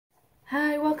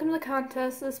Hi, welcome to the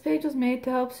contest. This page was made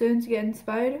to help students get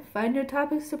inspired, find new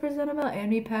topics to present about, and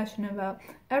be passionate about.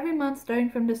 Every month, starting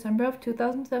from December of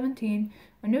 2017,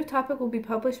 a new topic will be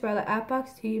published by the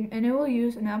AppBox team, and it will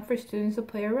use an app for students to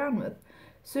play around with.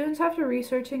 Students, after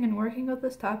researching and working with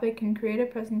this topic, can create a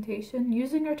presentation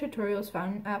using our tutorials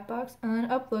found in AppBox and then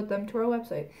upload them to our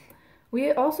website.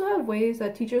 We also have ways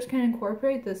that teachers can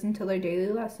incorporate this into their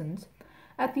daily lessons.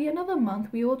 At the end of the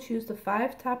month, we will choose the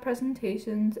 5 top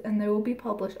presentations and they will be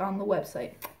published on the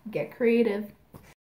website. Get creative!